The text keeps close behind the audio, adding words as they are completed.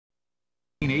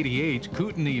1988,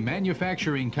 Kootenai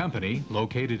Manufacturing Company,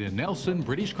 located in Nelson,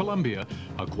 British Columbia,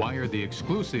 acquired the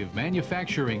exclusive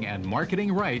manufacturing and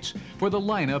marketing rights for the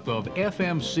lineup of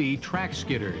FMC track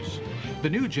skidders. The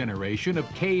new generation of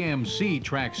KMC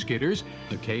track skidders,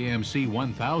 the KMC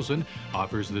 1000,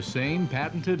 offers the same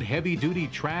patented heavy-duty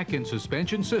track and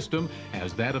suspension system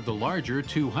as that of the larger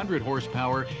 200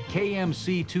 horsepower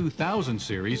KMC 2000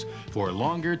 series for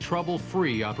longer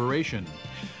trouble-free operation.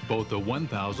 Both the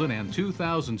 1000 and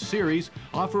 2000 series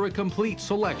offer a complete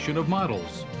selection of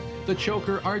models: the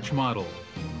choker arch model,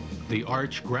 the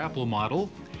arch grapple model,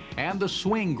 and the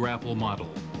swing grapple model.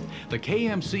 The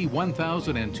KMC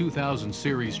 1000 and 2000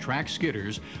 series track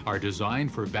skidders are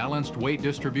designed for balanced weight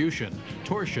distribution,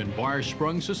 torsion bar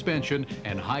sprung suspension,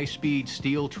 and high-speed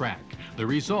steel track. The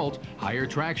result: higher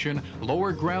traction,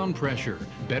 lower ground pressure,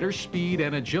 better speed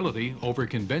and agility over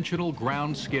conventional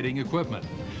ground skidding equipment.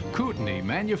 Kootenai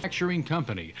Manufacturing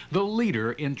Company, the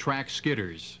leader in track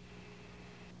skidders.